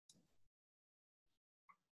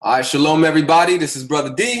All right, shalom, everybody. This is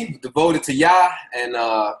Brother D, devoted to Yah, and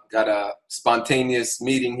got a spontaneous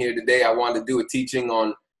meeting here today. I wanted to do a teaching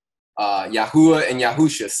on Yahuah and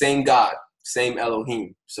Yahusha, same God, same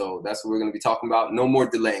Elohim. So that's what we're going to be talking about. No more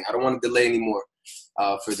delaying. I don't want to delay anymore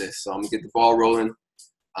for this. So I'm going to get the ball rolling.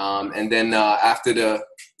 And then after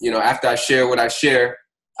I share what I share,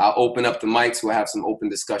 I'll open up the mics. We'll have some open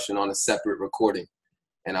discussion on a separate recording,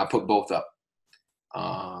 and I'll put both up.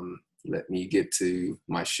 Let me get to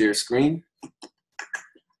my share screen.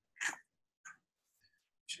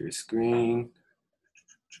 Share screen.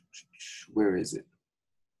 Where is it?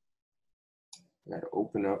 I gotta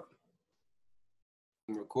open up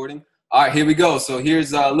recording. All right, here we go. So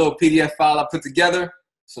here's a little PDF file I put together,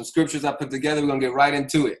 some scriptures I put together. We're gonna get right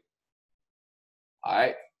into it. All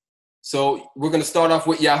right. So we're gonna start off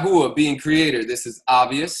with Yahuah being creator. This is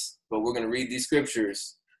obvious, but we're gonna read these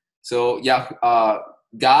scriptures. So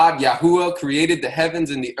God, Yahuah, created the heavens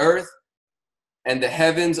and the earth, and the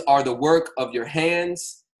heavens are the work of your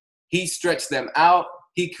hands. He stretched them out.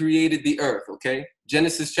 He created the earth, okay?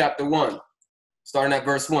 Genesis chapter 1, starting at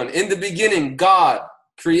verse 1. In the beginning, God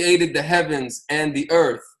created the heavens and the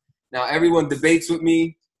earth. Now, everyone debates with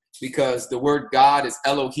me because the word God is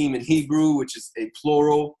Elohim in Hebrew, which is a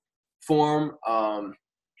plural form,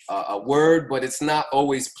 a word, but it's not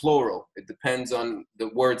always plural. It depends on the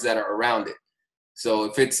words that are around it. So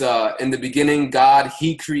if it's in the beginning, God,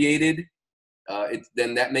 he created,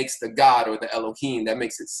 then that makes the God or the Elohim, that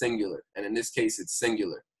makes it singular. And in this case, it's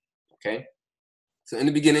singular, okay? So in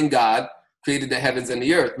the beginning, God created the heavens and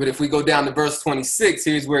the earth. But if we go down to verse 26,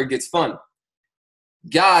 here's where it gets fun.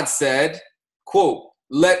 God said, quote,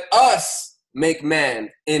 "Let us make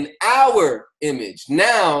man in our image."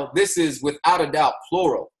 Now, this is without a doubt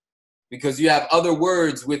plural, because you have other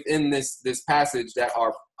words within this passage that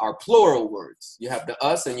are plural words. You have the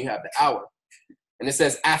us and you have the our. And it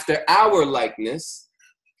says, after our likeness,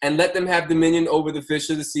 and let them have dominion over the fish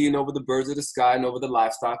of the sea and over the birds of the sky and over the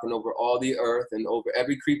livestock and over all the earth and over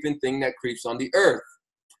every creeping thing that creeps on the earth.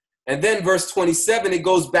 And then verse 27, it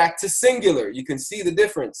goes back to singular. You can see the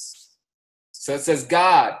difference. So it says,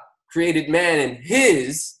 God created man in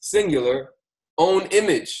his, singular, own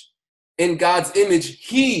image. In God's image,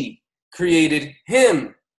 he created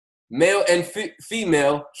him. Male and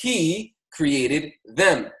female, he created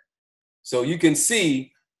them. So you can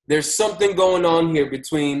see there's something going on here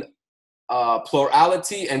between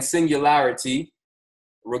plurality and singularity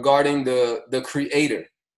regarding the creator.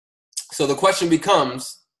 So the question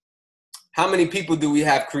becomes, how many people do we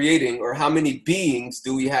have creating, or how many beings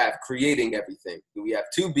do we have creating everything? Do we have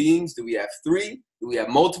two beings? Do we have three? Do we have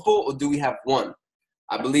multiple, or do we have one?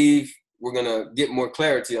 I believe we're going to get more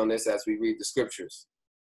clarity on this as we read the scriptures.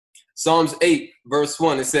 Psalms 8, verse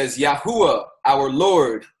 1, it says, Yahuah, our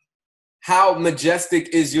Lord, how majestic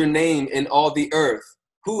is your name in all the earth.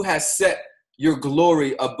 Who has set your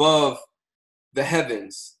glory above the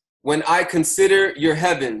heavens? When I consider your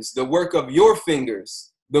heavens, the work of your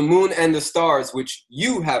fingers, the moon and the stars, which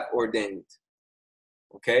you have ordained.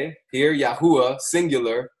 Okay, here Yahuah,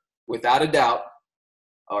 singular, without a doubt,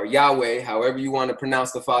 or Yahweh, however you want to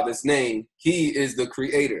pronounce the Father's name, he is the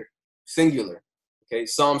creator, singular. Okay,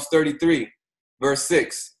 Psalms 33, verse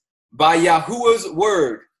 6. By Yahuwah's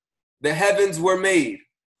word, the heavens were made,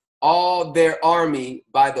 all their army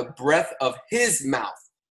by the breath of his mouth.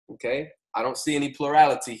 Okay, I don't see any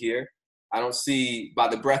plurality here. I don't see by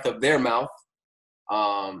the breath of their mouth,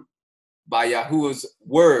 by Yahuwah's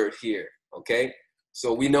word here. Okay,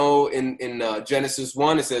 so we know in Genesis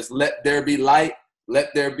 1, it says, let there be light,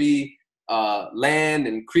 let there be land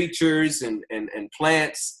and creatures and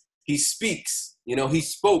plants. He speaks. You know, he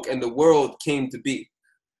spoke and the world came to be.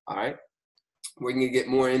 All right. We're going to get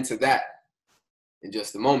more into that in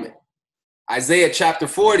just a moment. Isaiah chapter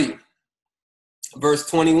 40, verse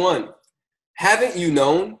 21. Haven't you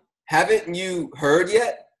known? Haven't you heard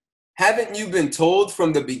yet? Haven't you been told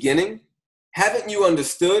from the beginning? Haven't you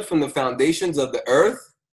understood from the foundations of the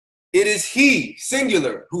earth? It is he,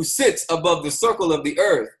 singular, who sits above the circle of the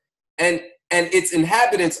earth, and its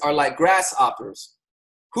inhabitants are like grasshoppers.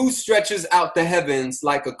 Who stretches out the heavens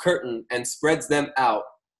like a curtain and spreads them out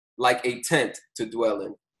like a tent to dwell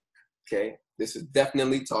in? Okay, this is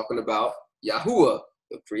definitely talking about Yahuah,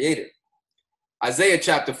 the creator. Isaiah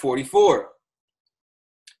chapter 44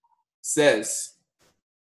 says,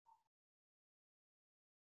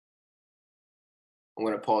 I'm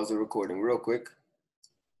going to pause the recording real quick.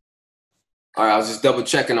 All right, I was just double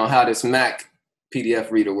checking on how this Mac PDF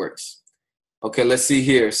reader works. Okay, let's see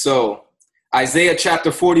here. So Isaiah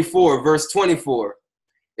chapter 44, verse 24,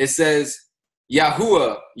 it says,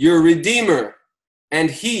 Yahuah, your redeemer,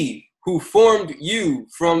 and he who formed you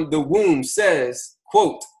from the womb says,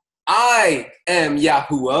 quote, I am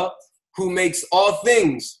Yahuah, who makes all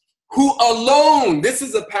things, who alone, this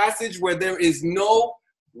is a passage where there is no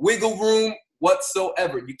wiggle room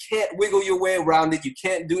whatsoever. You can't wiggle your way around it. You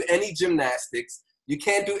can't do any gymnastics. You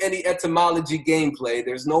can't do any etymology gameplay.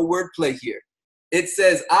 There's no wordplay here. It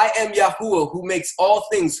says, I am Yahuah, who makes all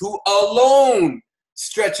things, who alone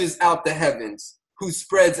stretches out the heavens, who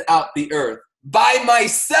spreads out the earth by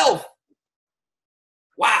myself.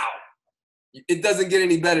 Wow. It doesn't get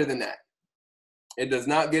any better than that. It does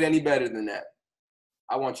not get any better than that.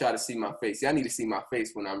 I want y'all to see my face. Y'all need to see my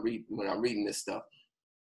face when I'm reading this stuff.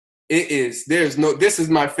 This is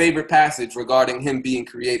my favorite passage regarding him being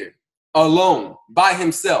creator. Alone, by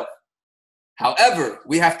himself. However,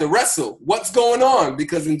 we have to wrestle. What's going on?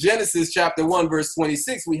 Because in Genesis chapter 1, verse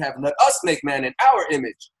 26, we have, let us make man in our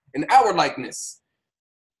image, in our likeness.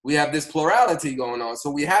 We have this plurality going on.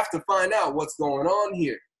 So we have to find out what's going on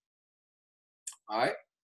here. All right.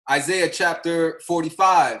 Isaiah chapter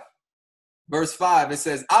 45, verse 5, it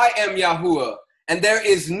says, I am Yahuah, and there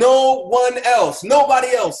is no one else,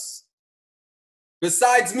 nobody else.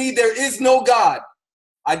 Besides me, there is no God.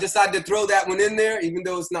 I decided to throw that one in there, even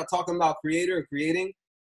though it's not talking about creator or creating.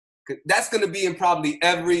 That's going to be in probably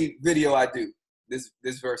every video I do,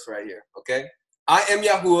 this verse right here, okay? I am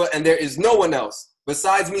Yahuah, and there is no one else.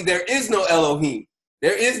 Besides me, there is no Elohim.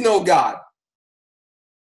 There is no God.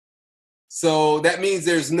 So that means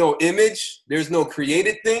there's no image. There's no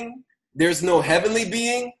created thing. There's no heavenly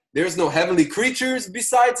being. There's no heavenly creatures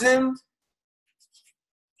besides him.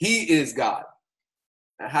 He is God.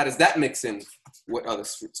 Now, how does that mix in with other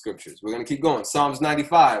scriptures? We're going to keep going. Psalms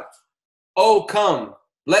 95. Oh, come,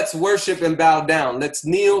 let's worship and bow down. Let's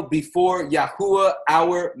kneel before Yahuah,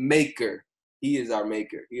 our maker. He is our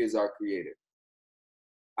maker. He is our creator.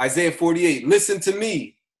 Isaiah 48. Listen to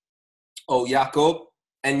me, O Jacob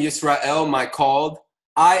and Yisrael, my called.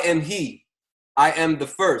 I am he. I am the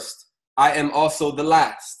first. I am also the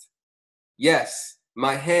last. Yes,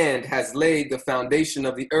 my hand has laid the foundation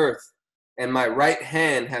of the earth, and my right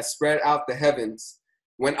hand has spread out the heavens.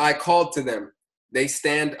 When I called to them, they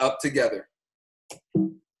stand up together.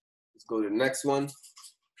 Let's go to the next one.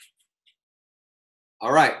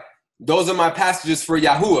 All right. Those are my passages for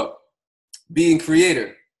Yahuah, being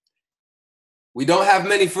creator. We don't have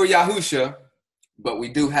many for Yahusha, but we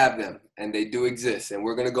do have them, and they do exist, and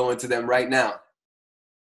we're going to go into them right now.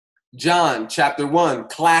 John chapter 1,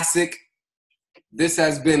 classic. This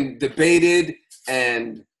has been debated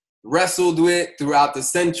and wrestled with throughout the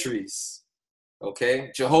centuries,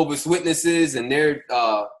 okay? Jehovah's Witnesses and their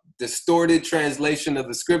distorted translation of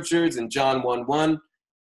the scriptures in John 1:1,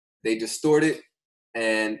 they distort it,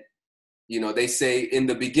 and they say, in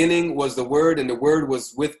the beginning was the Word, and the Word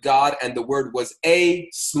was with God, and the Word was a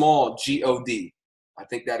small G-O-D. I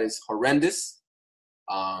think that is horrendous,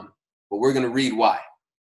 but we're going to read why.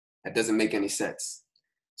 That doesn't make any sense.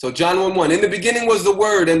 So John 1:1, in the beginning was the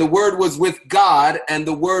Word, and the Word was with God, and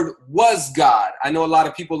the Word was God. I know a lot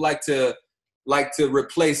of people like to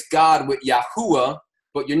replace God with Yahuah,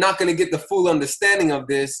 but you're not going to get the full understanding of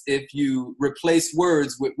this if you replace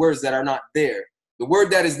words with words that are not there. The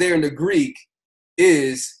word that is there in the Greek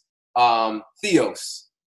is theos.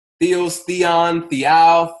 Theos, theon,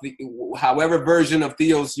 theou, however version of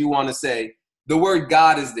theos you want to say. The word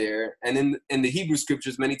God is there. And in the Hebrew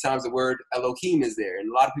scriptures, many times the word Elohim is there.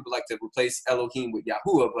 And a lot of people like to replace Elohim with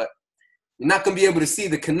Yahuah, but you're not going to be able to see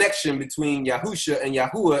the connection between Yahusha and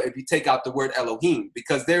Yahuah if you take out the word Elohim,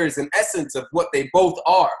 because there is an essence of what they both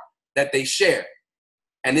are that they share.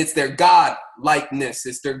 And it's their God-likeness,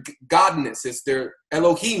 it's their godness, it's their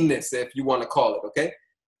Elohimness, if you want to call it, okay?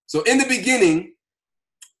 So in the beginning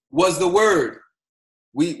was the Word.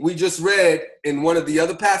 We just read in one of the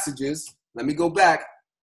other passages. Let me go back.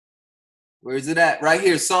 Where is it at? Right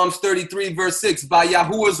here, Psalms 33, verse 6. By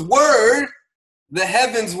Yahuwah's word, the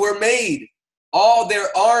heavens were made, all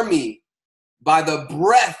their army, by the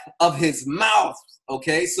breath of his mouth,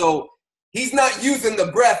 okay? So he's not using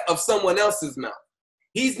the breath of someone else's mouth.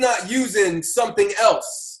 He's not using something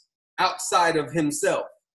else outside of himself.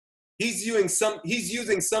 He's using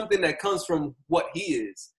something that comes from what he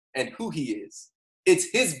is and who he is.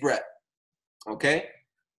 It's his breath. Okay?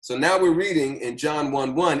 So now we're reading in John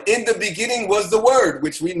 1:1. In the beginning was the Word,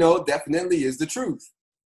 which we know definitely is the truth.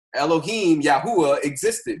 Elohim, Yahuah,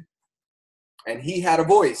 existed. And he had a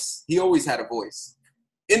voice. He always had a voice.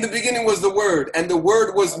 In the beginning was the Word, and the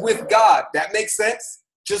Word was with God. That makes sense?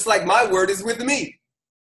 Just like my word is with me.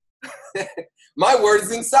 My word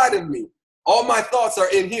is inside of me. All my thoughts are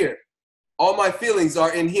in here. All my feelings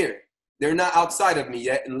are in here. They're not outside of me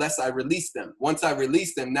yet unless I release them. Once I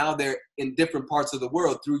release them, now they're in different parts of the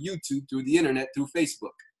world through YouTube, through the internet, through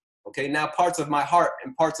Facebook. Okay, now parts of my heart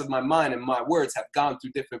and parts of my mind and my words have gone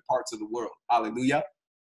through different parts of the world. Hallelujah.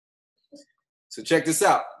 So check this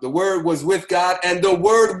out. The word was with God and the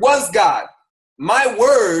word was God. My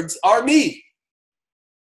words are me.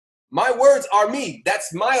 My words are me.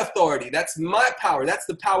 That's my authority. That's my power. That's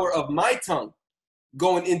the power of my tongue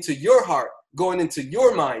going into your heart, going into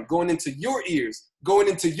your mind, going into your ears, going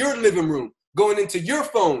into your living room, going into your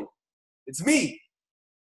phone. It's me.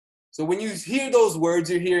 So when you hear those words,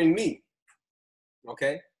 you're hearing me.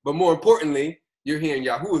 Okay? But more importantly, you're hearing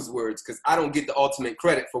Yahuwah's words, because I don't get the ultimate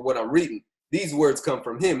credit for what I'm reading. These words come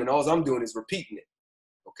from him, and all I'm doing is repeating it.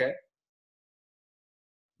 Okay?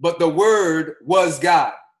 But the word was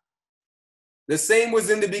God. The same was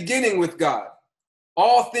in the beginning with God.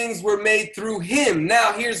 All things were made through him.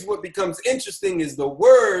 Now here's what becomes interesting is the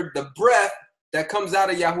word, the breath that comes out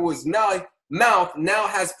of Yahuwah's mouth now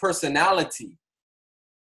has personality.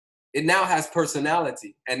 It now has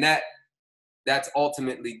personality. And that's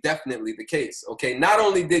ultimately, definitely the case. Okay, not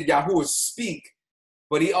only did Yahuwah speak,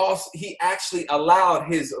 but he actually allowed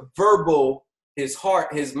his verbal, his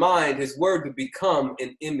heart, his mind, his word to become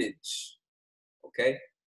an image. Okay,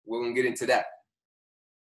 we're going to get into that.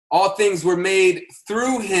 All things were made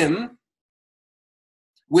through him.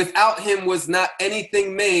 Without him was not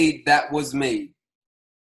anything made that was made.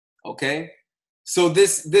 Okay? So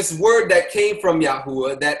this word that came from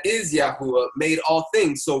Yahuwah, that is Yahuwah, made all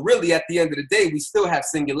things. So really, at the end of the day, we still have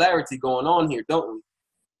singularity going on here, don't we?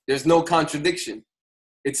 There's no contradiction.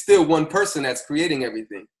 It's still one person that's creating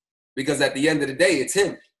everything. Because at the end of the day, it's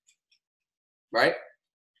him. Right?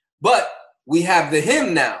 But we have the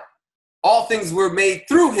him now. All things were made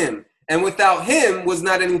through him, and without him was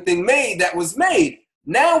not anything made that was made.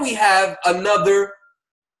 Now we have another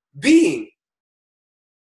being.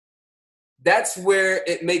 That's where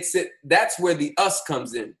that's where the us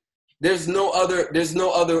comes in. There's no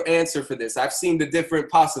other answer for this. I've seen the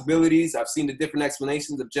different possibilities. I've seen the different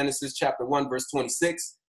explanations of Genesis chapter 1, verse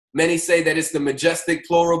 26. Many say that it's the majestic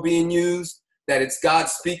plural being used, that it's God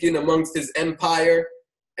speaking amongst his empire.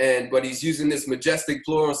 But he's using this majestic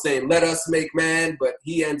plural saying, let us make man, but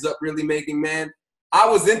he ends up really making man. I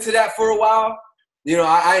was into that for a while. You know,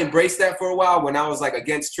 I embraced that for a while when I was like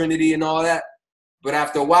against Trinity and all that. But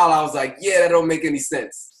after a while, I was like, yeah, that don't make any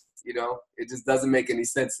sense. You know, it just doesn't make any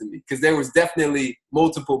sense to me because there was definitely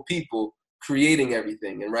multiple people creating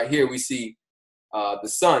everything. And right here we see the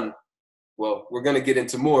Son. Well, we're going to get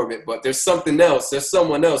into more of it, but there's something else. There's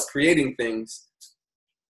someone else creating things.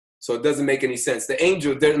 So it doesn't make any sense. The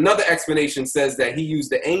angel, another explanation says that he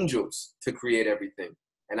used the angels to create everything.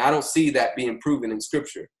 And I don't see that being proven in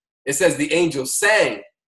scripture. It says the angels sang.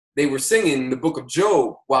 They were singing in the book of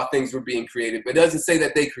Job while things were being created. But it doesn't say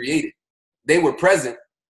that they created. They were present,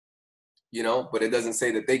 you know, but it doesn't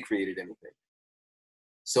say that they created anything.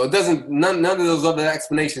 So it doesn't, none of those other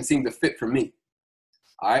explanations seem to fit for me.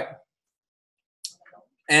 All right.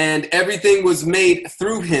 And everything was made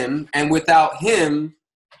through him, and without him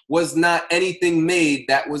was not anything made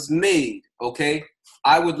that was made. Okay,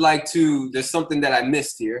 I would like to, there's something that I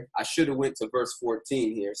missed here. I should have went to verse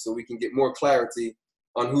 14 here so we can get more clarity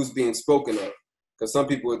on who's being spoken of. Because some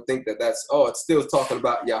people would think that it's still talking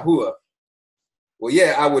about Yahuwah. Well,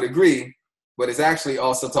 yeah, I would agree, but it's actually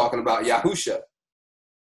also talking about Yahusha.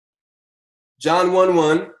 John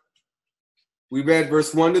 1:1, we read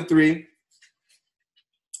verse 1 to 3.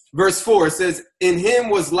 Verse 4 says, in him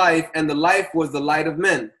was life, and the life was the light of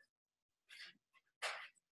men.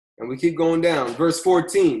 And we keep going down. Verse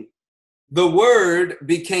 14, the word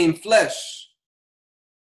became flesh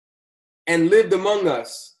and lived among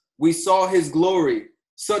us. We saw his glory,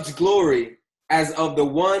 such glory as of the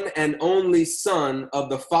one and only Son of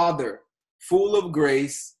the Father, full of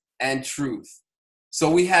grace and truth.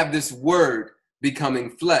 So we have this word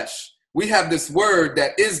becoming flesh. We have this word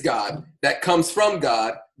that is God, that comes from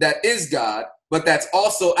God, that is God, but that's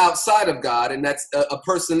also outside of God, and that's a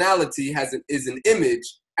personality, is an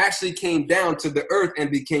image, actually came down to the earth and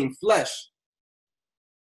became flesh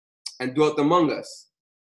and dwelt among us.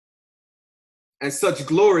 And such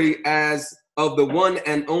glory as of the one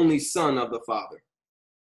and only Son of the Father.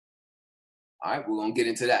 All right, we're going to get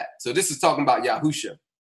into that. So this is talking about Yahusha.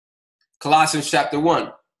 Colossians chapter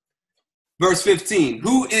 1, verse 15.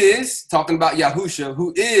 Who is, talking about Yahusha,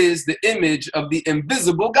 who is the image of the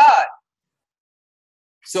invisible God.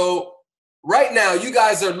 So right now, you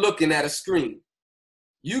guys are looking at a screen.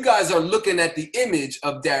 You guys are looking at the image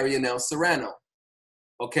of Darian L. Serrano.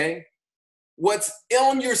 Okay? What's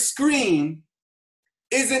on your screen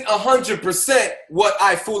isn't 100% what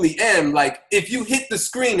I fully am. Like, if you hit the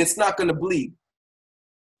screen, it's not going to bleed.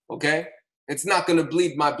 Okay? It's not going to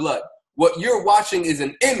bleed my blood. What you're watching is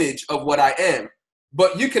an image of what I am.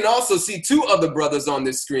 But you can also see two other brothers on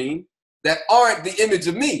this screen that aren't the image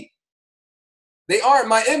of me. They aren't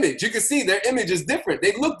my image. You can see their image is different.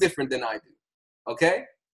 They look different than I do. Okay?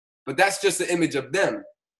 But that's just the image of them.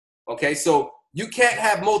 Okay? So you can't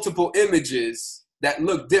have multiple images that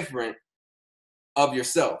look different of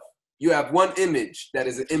yourself. You have one image that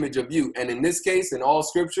is an image of you. And in this case, in all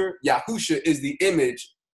scripture, Yahusha is the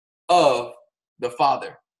image of the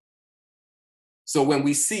Father. So when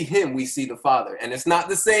we see him, we see the Father. And it's not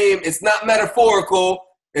the same. It's not metaphorical.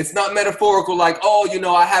 It's not metaphorical like, oh, you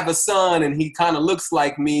know, I have a son and he kind of looks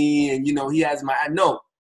like me and, you know, he has my, no.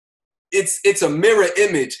 It's a mirror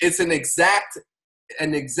image. It's an exact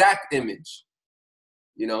image,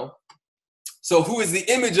 you know. So who is the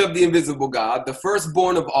image of the invisible God, the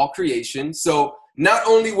firstborn of all creation? So not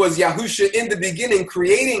only was Yahusha in the beginning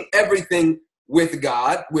creating everything with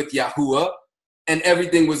God, with Yahuah, and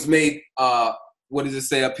everything was made, what does it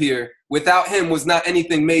say up here? Without him was not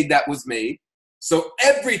anything made that was made. So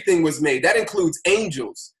everything was made. That includes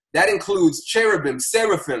angels. That includes cherubim,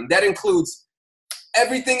 seraphim. That includes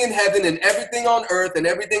everything in heaven and everything on earth and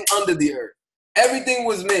everything under the earth. Everything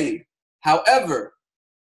was made. However,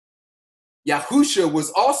 Yahusha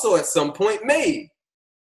was also at some point made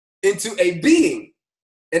into a being,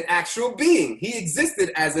 an actual being. He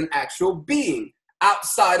existed as an actual being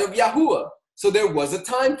outside of Yahuah. So there was a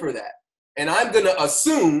time for that. And I'm going to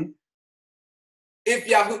assume if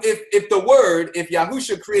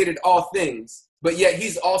Yahusha created all things, but yet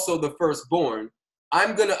he's also the firstborn,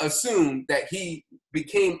 I'm going to assume that he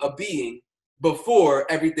became a being before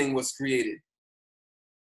everything was created.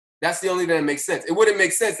 That's the only thing that makes sense. It wouldn't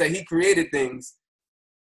make sense that he created things.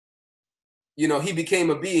 You know, he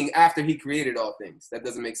became a being after he created all things. That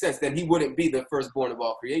doesn't make sense. Then he wouldn't be the firstborn of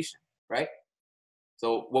all creation, right?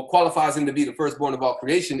 So what qualifies him to be the firstborn of all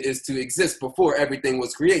creation is to exist before everything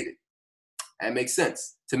was created. That makes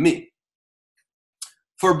sense to me.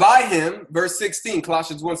 For by him, verse 16,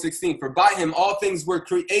 Colossians 1:16, for by him all things were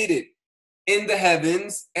created in the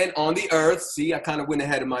heavens and on the earth. See, I kind of went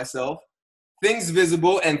ahead of myself. Things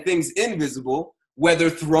visible and things invisible,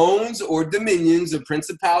 whether thrones or dominions or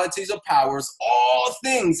principalities or powers, all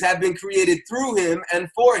things have been created through him and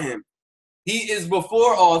for him. He is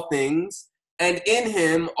before all things, and in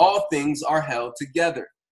him all things are held together.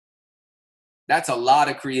 That's a lot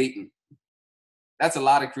of creating. That's a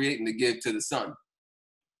lot of creating to give to the Son.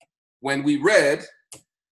 When we read,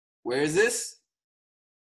 where is this?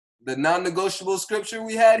 The non-negotiable scripture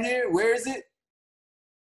we had here, where is it?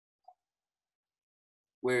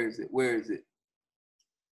 Where is it? Where is it?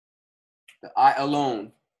 I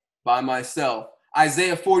alone, by myself.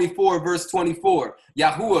 Isaiah 44, verse 24.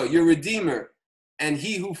 Yahuah, your Redeemer, and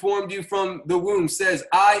he who formed you from the womb says,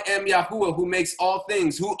 I am Yahuah who makes all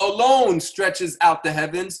things, who alone stretches out the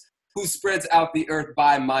heavens, who spreads out the earth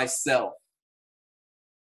by myself.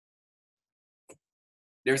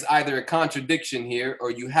 There's either a contradiction here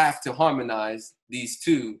or you have to harmonize these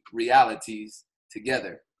two realities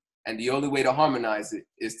together. And the only way to harmonize it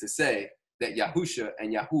is to say that Yahusha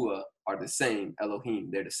and Yahuah are the same Elohim.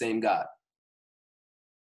 They're the same God.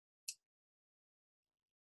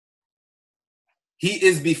 He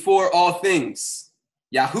is before all things.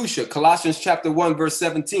 Yahusha, Colossians chapter 1, verse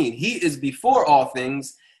 17. He is before all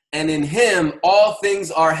things, and in him all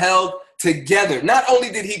things are held together. Not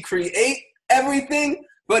only did he create everything,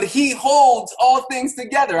 but he holds all things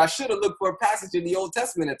together. I should have looked for a passage in the Old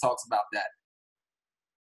Testament that talks about that.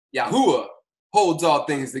 Yahuah holds all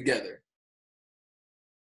things together.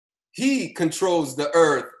 He controls the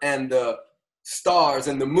earth and the stars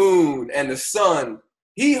and the moon and the sun.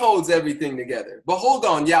 He holds everything together. But hold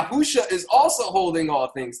on, Yahusha is also holding all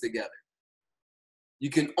things together. You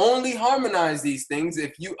can only harmonize these things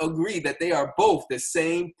if you agree that they are both the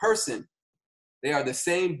same person. They are the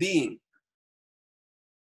same being.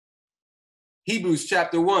 Hebrews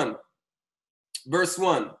chapter 1, verse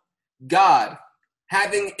 1. God,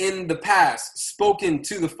 having in the past spoken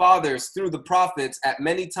to the fathers through the prophets at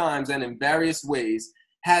many times and in various ways,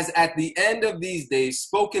 has at the end of these days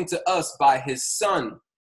spoken to us by his Son,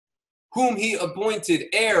 whom he appointed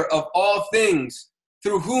heir of all things,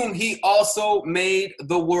 through whom he also made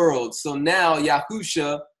the world. So now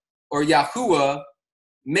Yahusha or Yahuah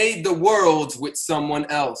made the worlds with someone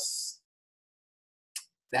else.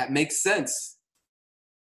 That makes sense.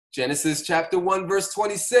 Genesis chapter 1, verse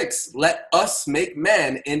 26. Let us make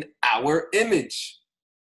man in our image.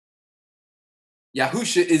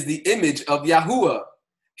 Yahusha is the image of Yahuah.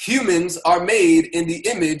 humans are made in the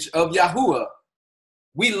image of Yahuah.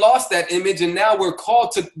 We lost that image, and now we're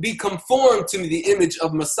called to be conformed to the image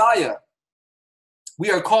of Messiah.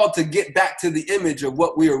 We are called to get back to the image of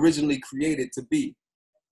what we originally created to be.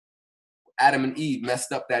 Adam and Eve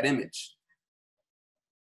messed up that image.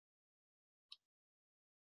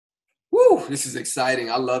 Woo, this is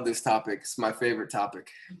exciting. I love this topic. It's my favorite topic.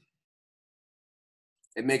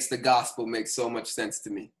 It makes the gospel make so much sense to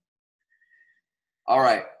me. All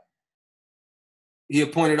right. He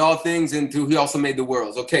appointed all things into, he also made the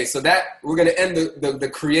worlds. Okay, so that, we're going to end the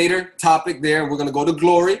creator topic there. We're going to go to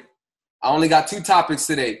glory. I only got 2 topics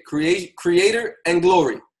today, creator and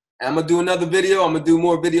glory. And I'm going to do another video. I'm going to do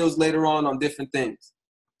more videos later on different things.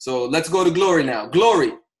 So let's go to glory now.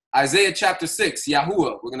 Glory, Isaiah chapter 6,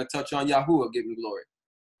 Yahuah. We're going to touch on Yahuah giving glory.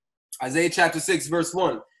 Isaiah chapter 6, verse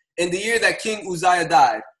 1. In the year that King Uzziah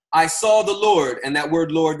died, I saw the Lord, and that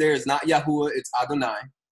word Lord there is not Yahuah, it's Adonai.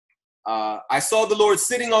 I saw the Lord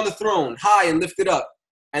sitting on the throne, high and lifted up,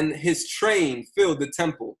 and his train filled the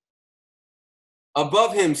temple.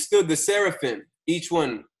 Above him stood the seraphim. Each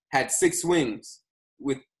one had 6 wings.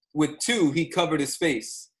 With 2 he covered his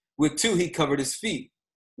face. With 2 he covered his feet.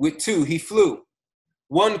 With 2 he flew.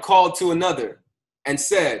 One called to another and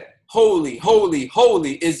said, Holy, holy,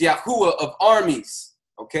 holy is Yahuah of armies.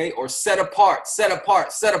 Okay, or set apart, set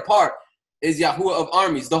apart, set apart is Yahuah of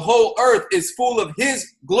armies. The whole earth is full of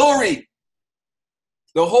his glory.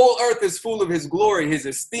 The whole earth is full of his glory, his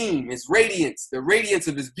esteem, his radiance, the radiance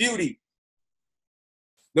of his beauty.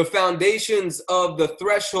 The foundations of the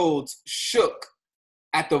thresholds shook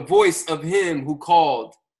at the voice of him who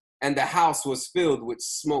called, and the house was filled with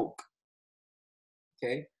smoke.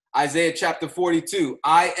 Okay, Isaiah chapter 42.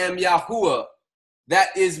 I am Yahuah,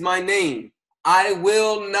 that is my name. I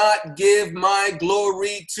will not give my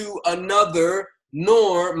glory to another,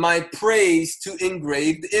 nor my praise to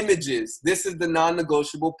engraved images. This is the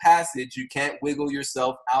non-negotiable passage you can't wiggle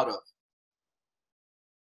yourself out of.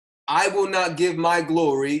 I will not give my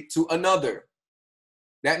glory to another.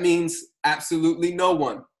 That means absolutely no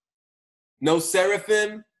one. No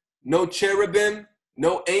seraphim, no cherubim,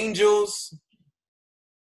 no angels.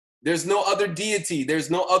 There's no other deity.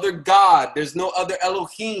 There's no other God. There's no other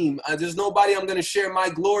Elohim. There's nobody I'm going to share my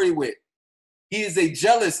glory with. He is a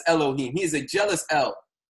jealous Elohim. He is a jealous El,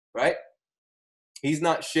 right? He's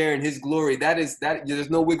not sharing his glory. There's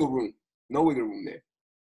no wiggle room. No wiggle room there.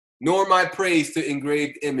 Nor my praise to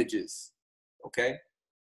engraved images. Okay?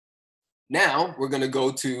 Now we're going to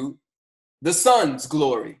go to the Son's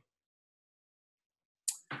glory.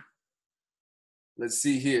 Let's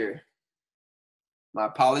see here. My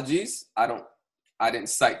apologies. I didn't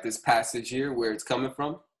cite this passage here where it's coming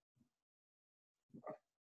from.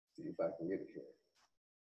 See if I can get it here.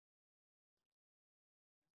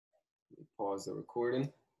 Pause the recording.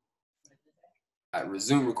 I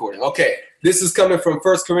resume recording. Okay, this is coming from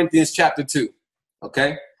 1 Corinthians chapter 2.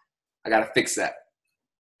 Okay, I gotta fix that.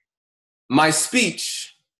 My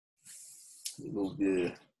speech.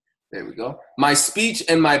 There we go. My speech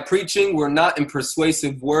and my preaching were not in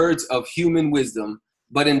persuasive words of human wisdom,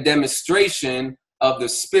 but in demonstration of the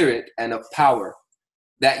Spirit and of power,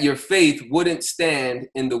 that your faith wouldn't stand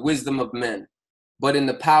in the wisdom of men, but in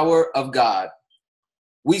the power of God.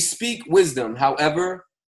 We speak wisdom, however,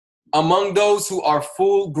 among those who are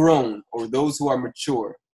full grown, or those who are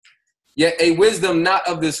mature, yet a wisdom not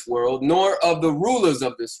of this world, nor of the rulers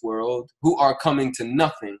of this world, who are coming to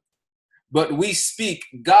nothing. But we speak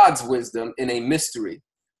God's wisdom in a mystery,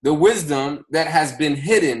 the wisdom that has been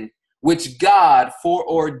hidden, which God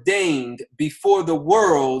foreordained before the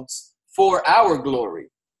worlds for our glory.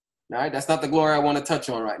 All right, that's not the glory I want to touch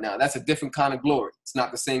on right now. That's a different kind of glory. It's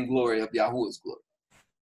not the same glory of Yahuwah's glory,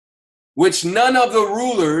 which none of the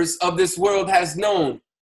rulers of this world has known.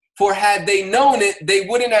 For had they known it, they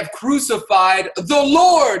wouldn't have crucified the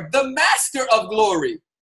Lord, the Master of glory.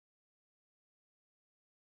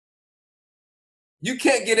 You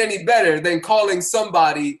can't get any better than calling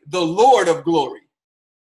somebody the Lord of glory,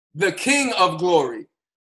 the King of glory,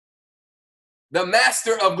 the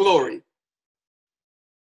Master of glory.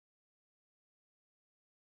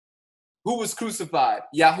 Who was crucified,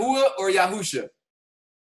 Yahuah or Yahusha?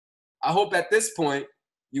 I hope at this point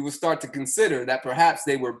you will start to consider that perhaps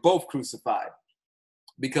they were both crucified,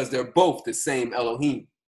 because they're both the same Elohim.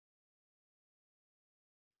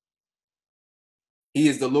 He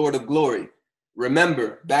is the Lord of glory.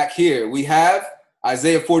 Remember, back here we have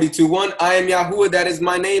Isaiah 42:1. I am Yahuah, that is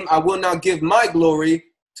my name. I will not give my glory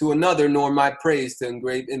to another, nor my praise to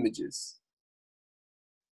engraved images.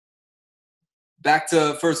 Back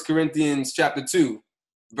to 1 Corinthians chapter 2,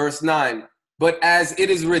 verse 9. But as it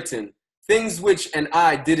is written, things which an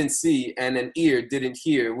eye didn't see and an ear didn't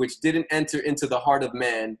hear, which didn't enter into the heart of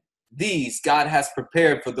man, these God has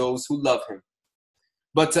prepared for those who love him.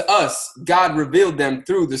 But to us, God revealed them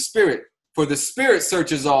through the Spirit. For the Spirit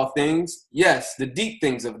searches all things, yes, the deep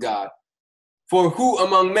things of God. For who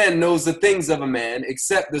among men knows the things of a man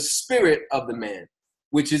except the spirit of the man,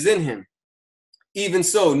 which is in him? Even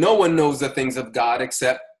so, no one knows the things of God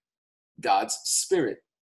except God's Spirit,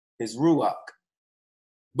 his Ruach.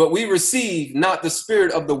 But we receive not the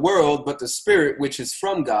spirit of the world, but the Spirit which is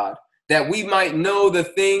from God, that we might know the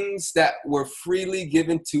things that were freely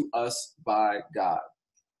given to us by God.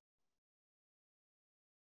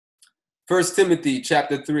 1 Timothy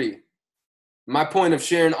chapter 3. My point of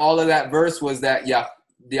sharing all of that verse was that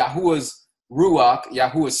Yahuwah's Ruach,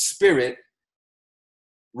 Yahuwah's Spirit,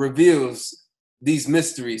 reveals these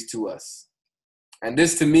mysteries to us. And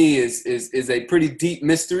this to me is a pretty deep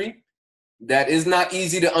mystery that is not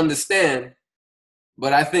easy to understand,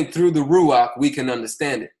 but I think through the Ruach we can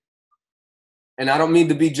understand it. And I don't mean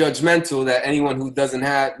to be judgmental that anyone who doesn't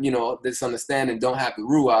have, this understanding don't have the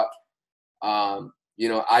Ruach.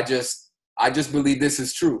 I just believe this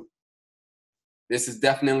is true. This is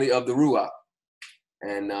definitely of the Ruach,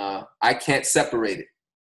 and I can't separate it.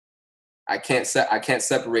 I can't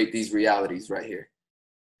separate these realities right here.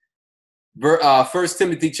 1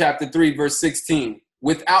 Timothy chapter 3, verse 16.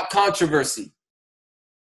 Without controversy.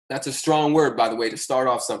 That's a strong word, by the way, to start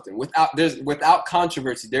off something. Without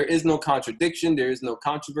controversy. There is no contradiction. There is no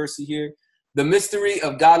controversy here. The mystery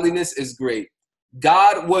of godliness is great.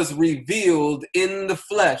 God was revealed in the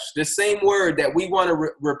flesh. The same word that we want to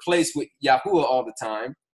replace with Yahuah all the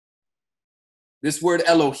time. This word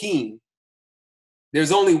Elohim.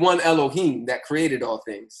 There's only one Elohim that created all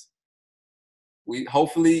things.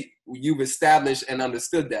 Hopefully you've established and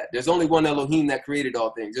understood that. There's only one Elohim that created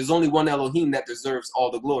all things. There's only one Elohim that deserves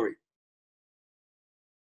all the glory.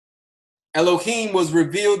 Elohim was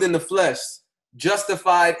revealed in the flesh,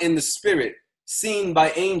 justified in the spirit, seen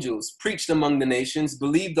by angels, preached among the nations,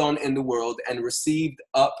 believed on in the world, and received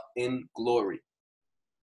up in glory.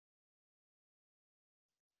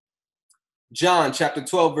 John chapter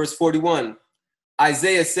 12, verse 41.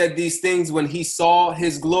 Isaiah said these things when he saw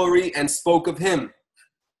his glory and spoke of him.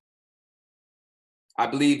 I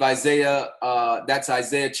believe that's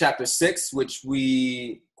Isaiah chapter 6, which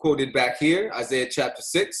we quoted back here. Isaiah chapter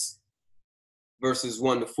 6, verses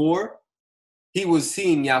 1 to 4. He was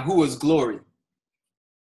seeing Yahuwah's glory.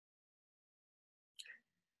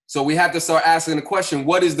 So we have to start asking the question,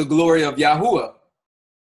 what is the glory of Yahuwah?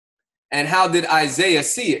 And how did Isaiah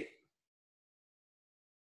see it?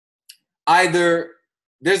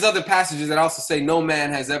 There's other passages that also say no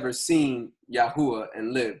man has ever seen Yahuwah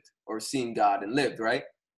and lived, or seen God and lived, right?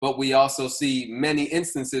 But we also see many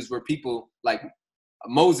instances where people like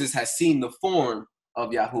Moses has seen the form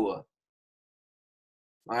of Yahuwah.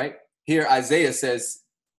 Right? Here Isaiah says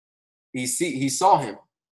he saw him.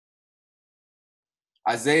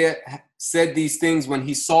 Isaiah said these things when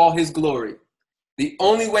he saw his glory. The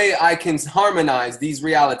only way I can harmonize these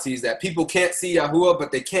realities that people can't see Yahuwah,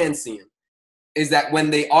 but they can see him, is that when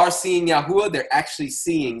they are seeing Yahuwah, they're actually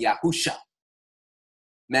seeing Yahusha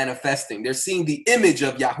manifesting. They're seeing the image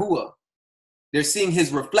of Yahuwah. They're seeing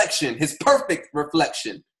his reflection, his perfect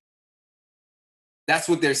reflection. That's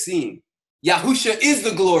what they're seeing. Yahusha is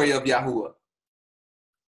the glory of Yahuwah.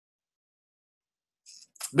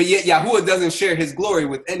 But yet Yahuwah doesn't share his glory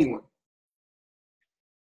with anyone.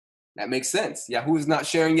 That makes sense. Yahuwah is not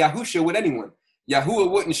sharing Yahusha with anyone. Yahuwah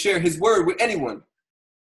wouldn't share his word with anyone.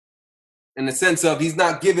 In the sense of he's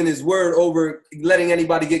not giving his word over, letting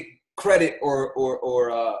anybody get credit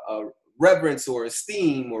or reverence or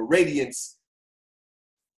esteem or radiance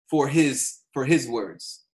for his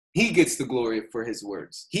words. He gets the glory for his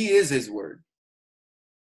words. He is his word.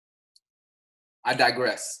 I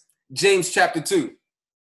digress. James chapter 2,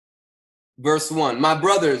 verse 1. My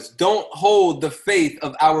brothers, don't hold the faith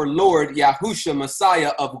of our Lord Yahusha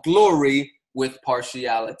Messiah of glory with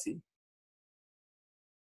partiality.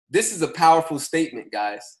 This is a powerful statement,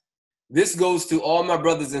 guys. This goes to all my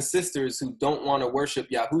brothers and sisters who don't want to worship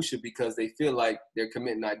Yahusha because they feel like they're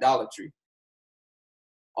committing idolatry.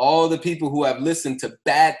 All the people who have listened to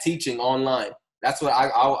bad teaching online. That's what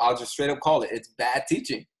I'll just straight up call it. It's bad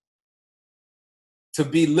teaching. To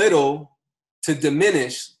belittle, to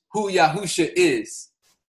diminish who Yahusha is.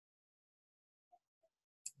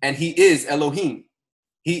 And he is Elohim.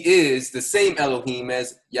 He is the same Elohim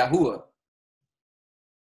as Yahuwah.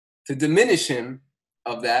 To diminish him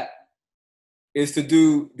of that is to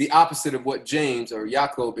do the opposite of what James or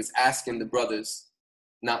Jacob is asking the brothers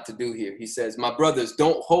not to do here. He says, my brothers,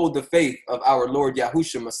 don't hold the faith of our Lord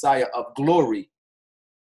Yahusha, Messiah of glory,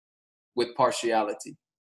 with partiality.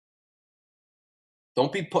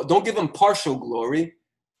 Don't give him partial glory.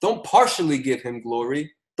 Don't partially give him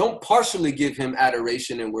glory. Don't partially give him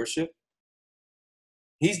adoration and worship.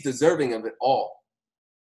 He's deserving of it all.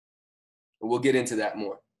 And we'll get into that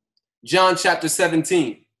more. John chapter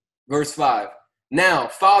 17, verse 5. Now,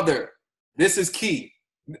 Father, this is key.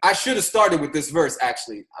 I should have started with this verse,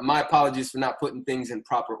 actually. My apologies for not putting things in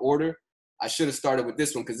proper order. I should have started with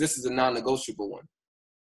this one because this is a non-negotiable one.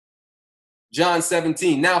 John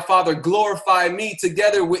 17. Now, Father, glorify me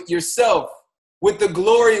together with yourself, with the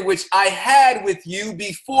glory which I had with you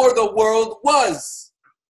before the world was.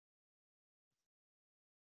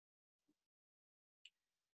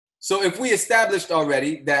 So if we established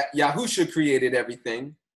already that Yahusha created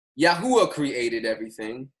everything, Yahuah created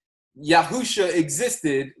everything, Yahusha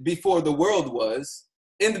existed before the world was,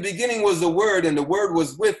 in the beginning was the Word, and the Word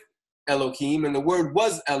was with Elohim, and the Word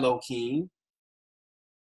was Elohim,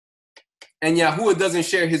 and Yahuah doesn't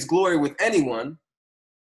share his glory with anyone,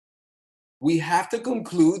 we have to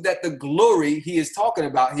conclude that the glory he is talking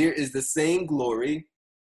about here is the same glory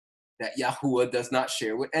that Yahuah does not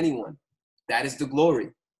share with anyone. That is the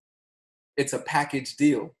glory. It's a package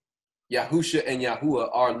deal. Yahusha and Yahuah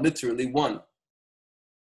are literally one.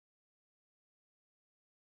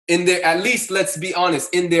 In their, at least let's be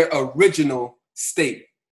honest, in their original state.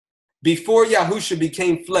 Before Yahusha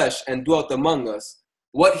became flesh and dwelt among us,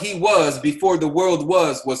 what he was before the world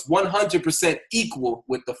was 100% equal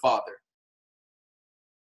with the Father.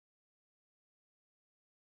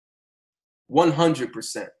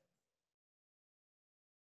 100%.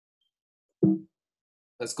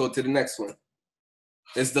 Let's go to the next one.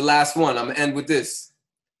 This is the last one. I'm going to end with this.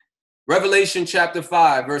 Revelation chapter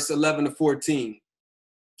 5, verse 11 to 14.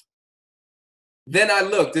 Then I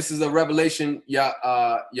looked. This is a revelation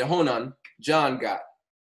Yohanan, John got.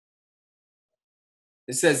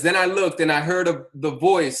 It says, then I looked and I heard the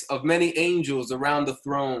voice of many angels around the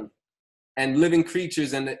throne and living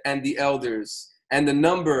creatures and the elders. And the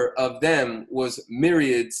number of them was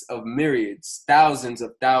myriads of myriads, thousands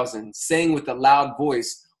of thousands, saying with a loud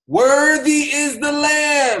voice, worthy is the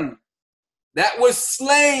Lamb that was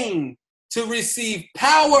slain to receive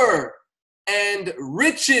power and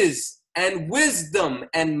riches and wisdom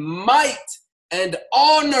and might and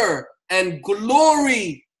honor and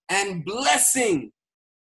glory and blessing.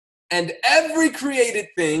 And every created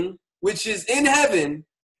thing which is in heaven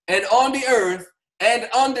and on the earth and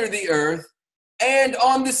under the earth and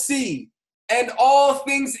on the sea, and all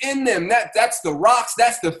things in them. That's the rocks,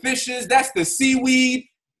 that's the fishes, that's the seaweed,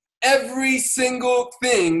 every single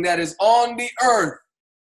thing that is on the earth.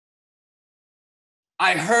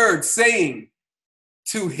 I heard saying,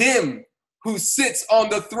 to him who sits on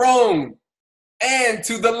the throne and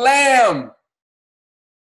to the Lamb.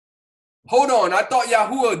 Hold on, I thought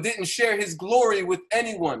Yahuah didn't share his glory with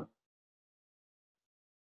anyone.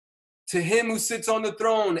 To him who sits on the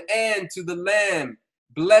throne and to the Lamb,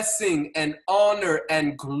 blessing and honor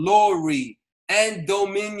and glory and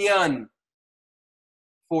dominion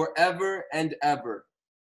forever and ever.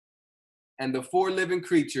 And the four living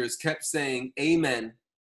creatures kept saying, Amen.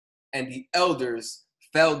 And the elders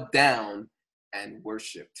fell down and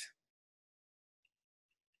worshiped.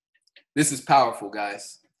 This is powerful,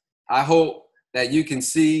 guys. I hope that you can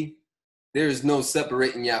see there is no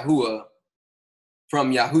separating Yahuah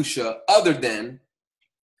from Yahusha, other than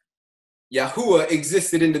Yahuah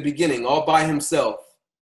existed in the beginning all by himself.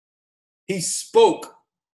 He spoke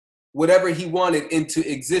whatever he wanted into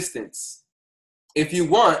existence. If you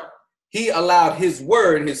want, he allowed his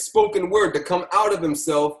word, his spoken word, to come out of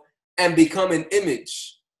himself and become an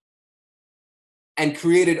image and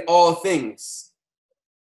created all things.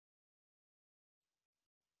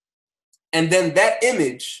 And then that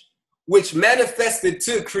image, which manifested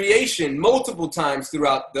to creation multiple times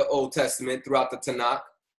throughout the Old Testament, throughout the Tanakh.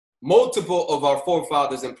 Multiple of our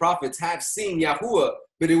forefathers and prophets have seen Yahuah,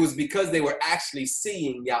 but it was because they were actually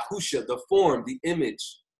seeing Yahusha, the form, the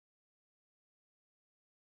image.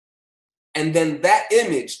 And then that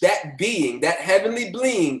image, that being, that heavenly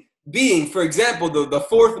being, for example, the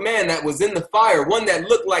fourth man that was in the fire, one that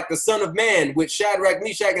looked like the Son of Man with Shadrach,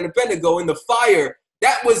 Meshach, and Abednego in the fire,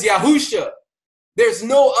 that was Yahusha. There's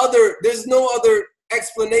no other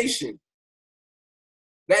explanation.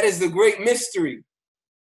 That is the great mystery.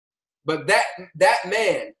 But that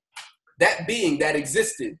man, that being that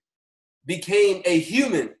existed, became a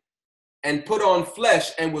human and put on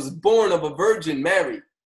flesh and was born of a virgin, Mary.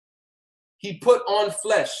 He put on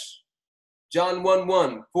flesh. John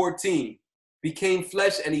 1:14, became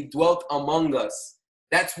flesh and he dwelt among us.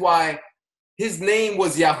 That's why his name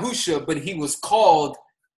was Yahusha, but he was called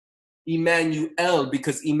Emmanuel,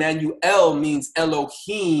 because Emmanuel means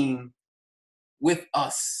Elohim with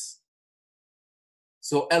us.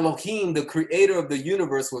 So Elohim, the creator of the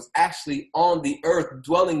universe, was actually on the earth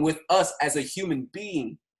dwelling with us as a human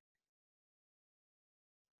being.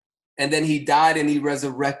 And then he died and he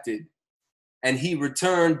resurrected. And he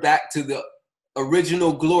returned back to the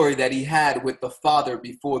original glory that he had with the Father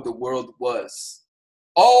before the world was.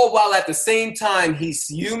 All while at the same time he's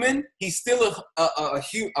human. He's still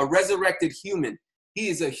a resurrected human. He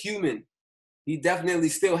is a human. He definitely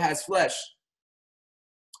still has flesh.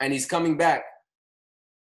 And he's coming back.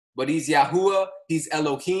 But he's Yahuah, he's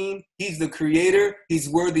Elohim, he's the creator, he's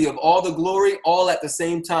worthy of all the glory, all at the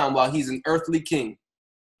same time while he's an earthly king.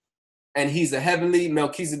 And he's a heavenly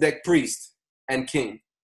Melchizedek priest and king.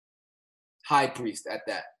 High priest at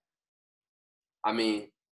that. I mean,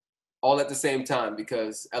 all at the same time,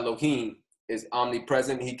 because Elohim is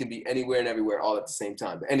omnipresent. He can be anywhere and everywhere all at the same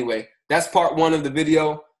time. But anyway, that's part 1 of the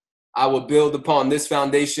video. I will build upon this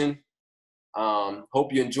foundation.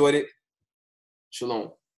 Hope you enjoyed it.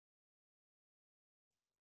 Shalom.